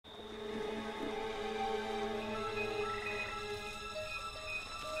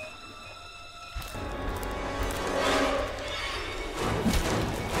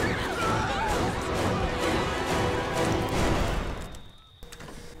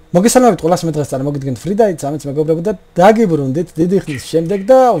მოგესალმებით ყველას მე დღეს წარმოგიდგენთ ფრიდაიც ამით მეგობრებო და დაგიბრუნდით დიდი ხნის შემდეგ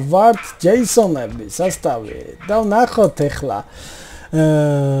და ვართ ჯეისონები სასტავი და ვნახოთ ახლა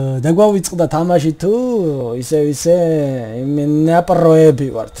დაგვავიწყდა თამაში თუ ისე ნაპროები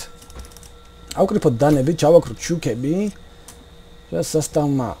ვართ ავკრიფოთ დანები ჩავაქროთ შუქები რა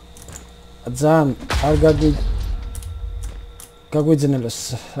სასტავმა ძალიან არ გაგვიძნელოს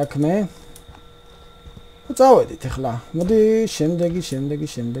საქმე წავედით ახლა. მოდი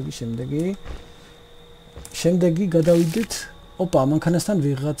შემდეგი გადავიდეთ. ოპა, მანქანასთან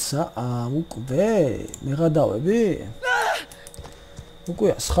ვიღაცა უკვე მეღადავები. უკვე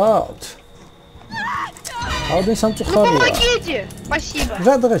ასხავთ. აუდენ სამწუხაროა. Помогите. Спасибо.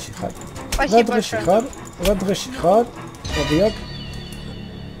 რა დღეში ხარ? Спасибо. რა დღეში ხარ? ოდიაკ.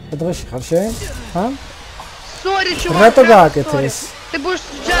 რა დღეში ხარ შენ? ჰა? Sorry, чувак. რატო გააკეთე ეს? Ты будешь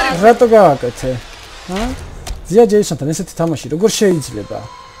жарить. რატო გააკეთე? ჰა? ზია ჯეისონთან ესეთი თამაში როგორ შეიძლება?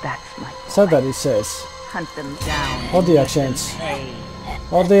 სად არის ეს? ოდი აქშენს.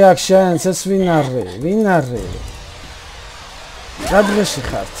 ეს ვინ არის? რა დღეში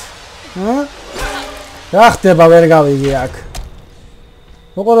ხართ? ჰა? რა ხდება ვერ გავიგე აქ?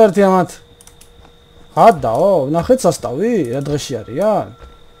 მოყოლ ერთი ამათ. ადაო, ნახეთ სასტავი, რა დღეში არიან?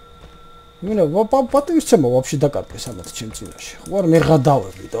 იმენა პატივისცემა ვაფშე დაკარგეს ამათ ჩემ წინაშე. ხო არ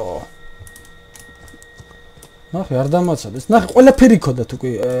მეღადავები და ნახე არ დამაცადეს. ნახე ყველაფერი ქონდათ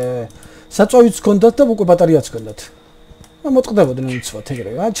უკვე საწვავიც ქონდათ და უკვე ბატარეაც ქონდათ. მოწყდებოდნენ უცბად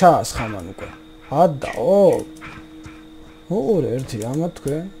ეგრე. ჩაასხამან უკვე. ადაო. ორი ერთი ამათ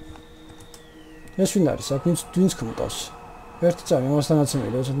თქვენ. ეს ვინ არის? აქ ვინც ქმნავს? ერთი წამი ამასთანაც მე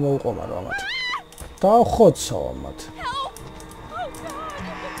როდესაც მოუყომარო ამათ. დაახოცო ამათ.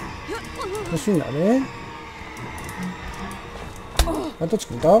 ეს ვინ არის? რატოც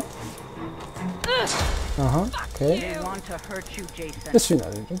ქმნდა? Ага, окей. ეს ვინ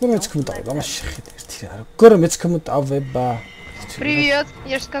არის? როგორ მეც ქმნტავებ? ამას შეხედე ერთი რა. როგორ მეც ქმნტავება? Привет,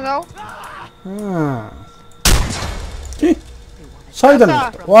 я же сказал. საიდან?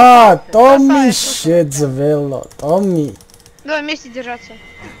 ვა, ტომი შეძველო, ტომი. Давай вместе держаться.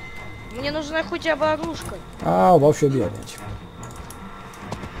 Мне нужна хотя бы оружка. ბავშვები არიან.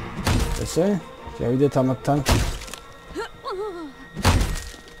 ესე, შევიდეთ ამათთან.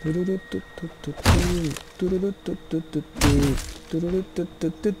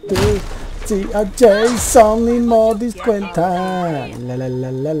 Jason modis quentan la la la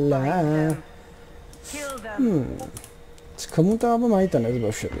la la скому-то aba მაიტანა ეს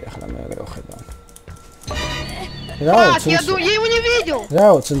ბავშვები ახლა მე აგრე ვხედავ Я его не видел.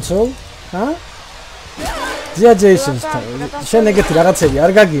 რაო ცუნცულ ჰა ზია ჯეისონთან შენ ეგეთი რაღაცები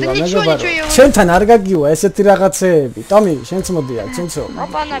არ გაგივა მეგობარო შენთან არ გაგივა ესეთი რაღაცები ტომი შენც მოდია ცუნცულ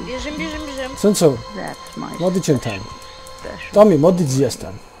Опа, на, бежим. ცუნცულ მოდი ჩემთან ტომი მოდი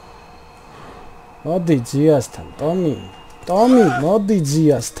ზიასთან ტომი მოდი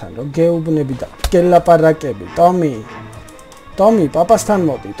ზიასთან რო გეუბნები და გელაპარაკები ტომი პაპასთან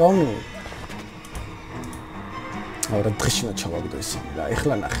მოდი ტომი აუ რა დღეში ჩავაგდო ისინი რა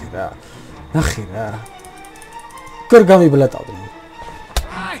ეხლა ნახე რა გორ გამიბლატავდნენ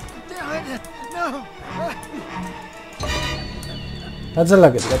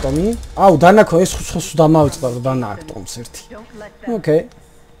დაძალაგეთ ბატონი აუ დანაქო ეს ხუს დამავიწყდა რომ დანა აქ ტომს ერთი ოკეი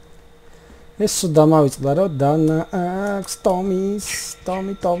ეს დამავიწყდა რომ დანა აქ ტომი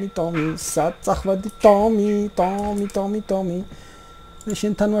საწახვადი ტომი მე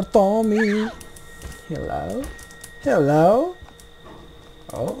შენთან ვარ ტომი hello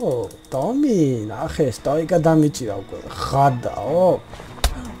Oh, Tommy, ნახე, სტოიკა დამიჭირა უკვე. ხადაო.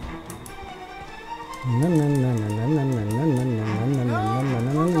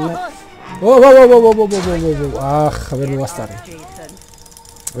 ახ, ვერ მოვასწარი.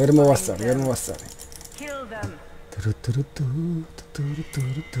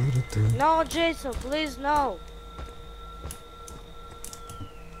 No, Jason, please no.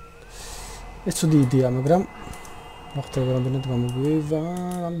 ეს ცუდი იდეა, მაგრამ ახლა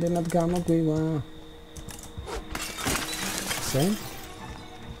რამდენად გამოგვივა. სენ?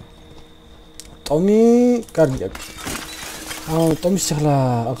 ტომი, კარგია. ტომის ახლა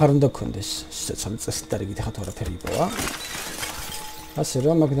აღარ უნდა გქონდეს. სამი წესი დარიგით ახლა თორაფერი იპოვა. ასე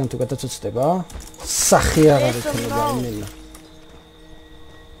რომ მაგდან თუ გადაწოცდება, სახე აღარ იქნება იმენა.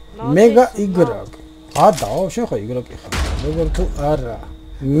 მეგა იგრაკ. ადაო, შენ ხო იგრაკი ხარ. როგორ თუ არა.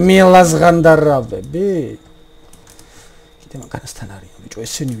 მილას ღანდარავები. მანქანასთან არიან ბიჭო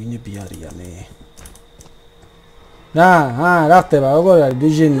ესენი ვინები არიანე რა ხდება როგორ არის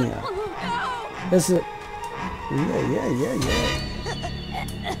ბიჟენია ეს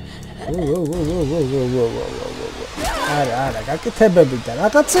არა, გაკეთებები და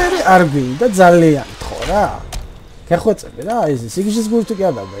რაღაცები არ გვინდა ძალიან ხო რა. გეხვეწები რა, ეს სიგიჟის გურთი კი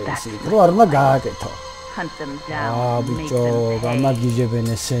არ დაბა, რო არ უნდა გააკეთო. ბიჭო, გამაგიჟებენ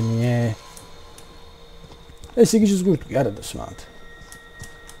ესენი. ეს სიგიჟის გურთი კი არა და სმათ.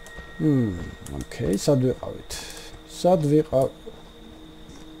 ოკეი, სად ვიყავით?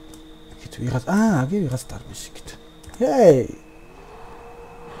 იქით ვიღაც, აგი ვიღაც დარბის იქით. ჰეი!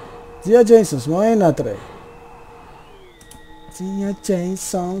 ძია ჯეისონს მოენატრე. ძია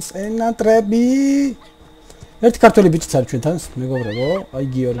ჯეისონს ენატრები. ერთი ქართველი ბიჭიც არის ჩვენთან, მეგობრებო, აი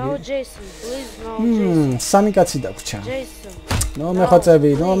გიორგი. No Jason, please no Jason. სამი კაცი დაგვრჩა. Jason. ნო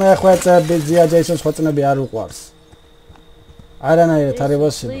მეხვეწები, ძია ჯეისონს ხვეწნები არ უყვარს. არანაირად არ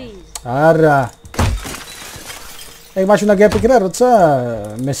ებოსება. არა. ეგ მაშინ გეფიქრა, როცა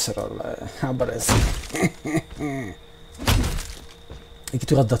მესროლ აბრეს. იქით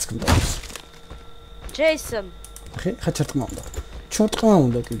ვიღაც დაცკმდა. Jason. ხა ჩარტყმა უნდა. ჩარტყმა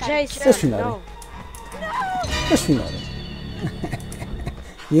უნდა კი. ეს ვინ არის? ეს ვინ არის?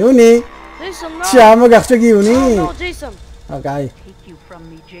 იუნი. Jason, no. ჩამოგახჭა გიუნი? No, Jason. აკაი.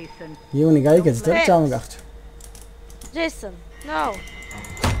 იუნი გაიგეცდა და ჩამოგახჭა. Jason, no.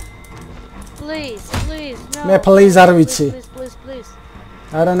 Please, no. მე please არ ვიცი. Please.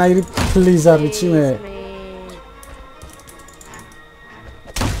 არანაირი please არ ვიცი მე.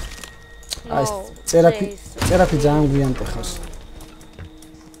 აი წერაფი ძალიან გვიანტე ხავს.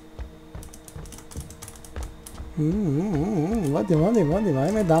 ვადი,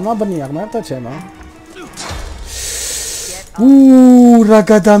 მე დამაბნია ღმერთო ჩემო. რა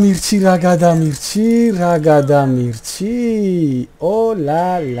გადამირჩი.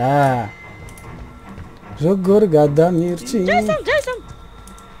 ოლალა. როგორ გადამირჩი. Jason.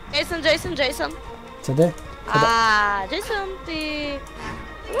 ცადე? Jason, ты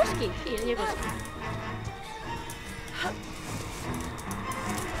русский или не русский?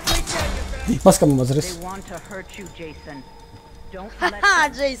 Маска მომაზრეს.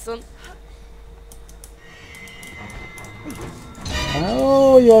 Jason.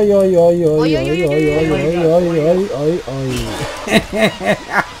 Ой.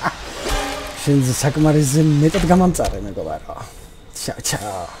 შენზე საკმარისზე მეტად გამამწარე მეგობარო.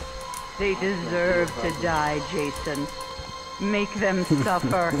 Ciao. They deserve to die, Jason. Make them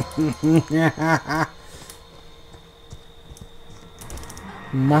suffer.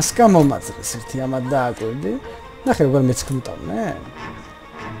 მასკა მომაწრეს ერთი ამად დააკვირდი. ნახე როგორ მეცქმტავნე.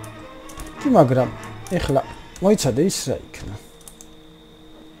 კი მაგრამ ეხლა მოიცადე ის რა იქნა.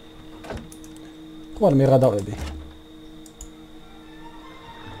 ხო არ მეღადავები.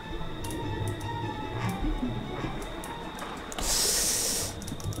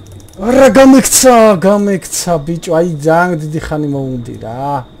 რა გამექცა ბიჭო, აი ძალიან დიდი ხანი მოუნდი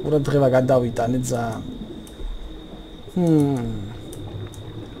რა. ყურადღება გადავიტანე ძალიან.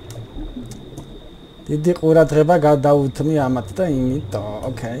 დიდი ყურადღება გადაუთმი ამათ და იმიტომ.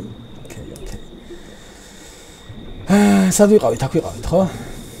 ოკეი. სად ვიყავით? აქ ვიყავით, ხო?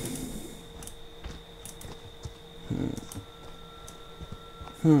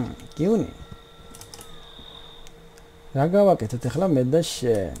 გიუნი. რა გავაკეთეთ ახლა მე და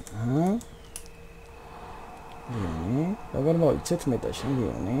შენ, როგორ მოიცეთ მე და შენ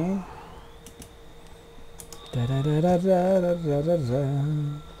გიუნი?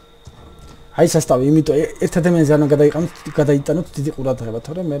 აი სასტავი, იმიტომ ერთ ადამიანზე არ უნდა გადაიტანოთ დიდი ყურადღება,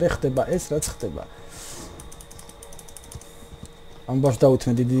 თორემ მე ხდება ეს რაც ხდება. ამბავს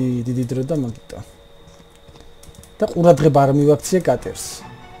დაუთმე დიდი დრო და მაგიტო. და ყურადღება არ მივაქციე კატერს.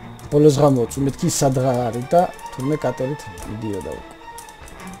 ბოლოს გამოწვი მეთქი სადღა არის და თურმე კატერით მიდიოდა უკვე.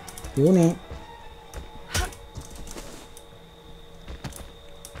 იუნი.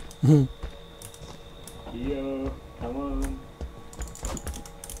 come on.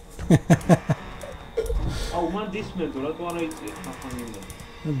 აუ მან დისმენტო რატო არ აიწია ხაფანინა.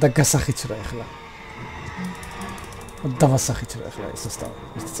 და გასახიჩრა ახლა. დავასახიჩრა ახლა ეს ასტავ.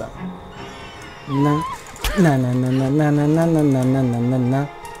 ის ცა. na.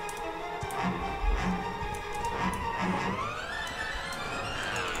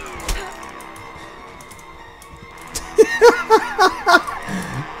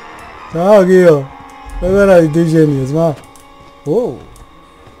 Tagio. Vedrai dei geni, ma. Wow.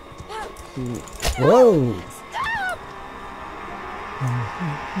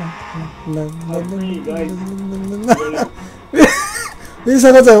 Bisa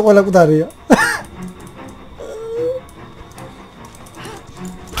kaca wala kutari.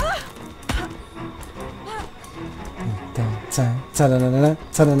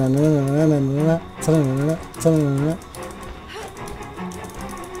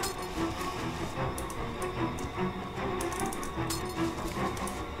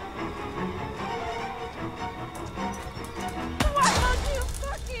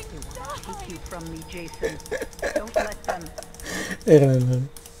 from me, Jason. Don't let them. Eren.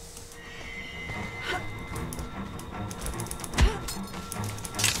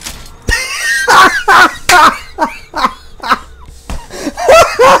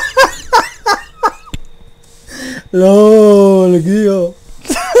 LOL, Gio.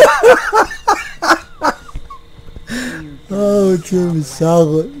 Oh, Tim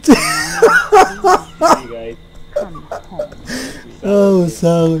Sarah. Oh,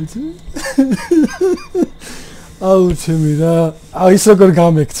 Sarah. Oh, Timmy, რა. აი ის როგორ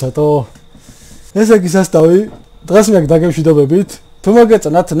გამექცა თო. ესე იგი სასტავი. დღეს მე დაგემშვიდობებით. თუ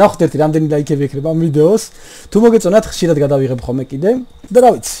მოგეწონათ, ნახოთ რამდენი ლაიქები ექნება ამ ვიდეოს. თუ მოგეწონათ, ხშირად გადავიღებ ხოლმე კიდე. და რა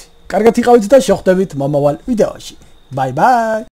ვიცი. კარგად იყავით და შევხვდებით მომავალ ვიდეოში. Bye bye.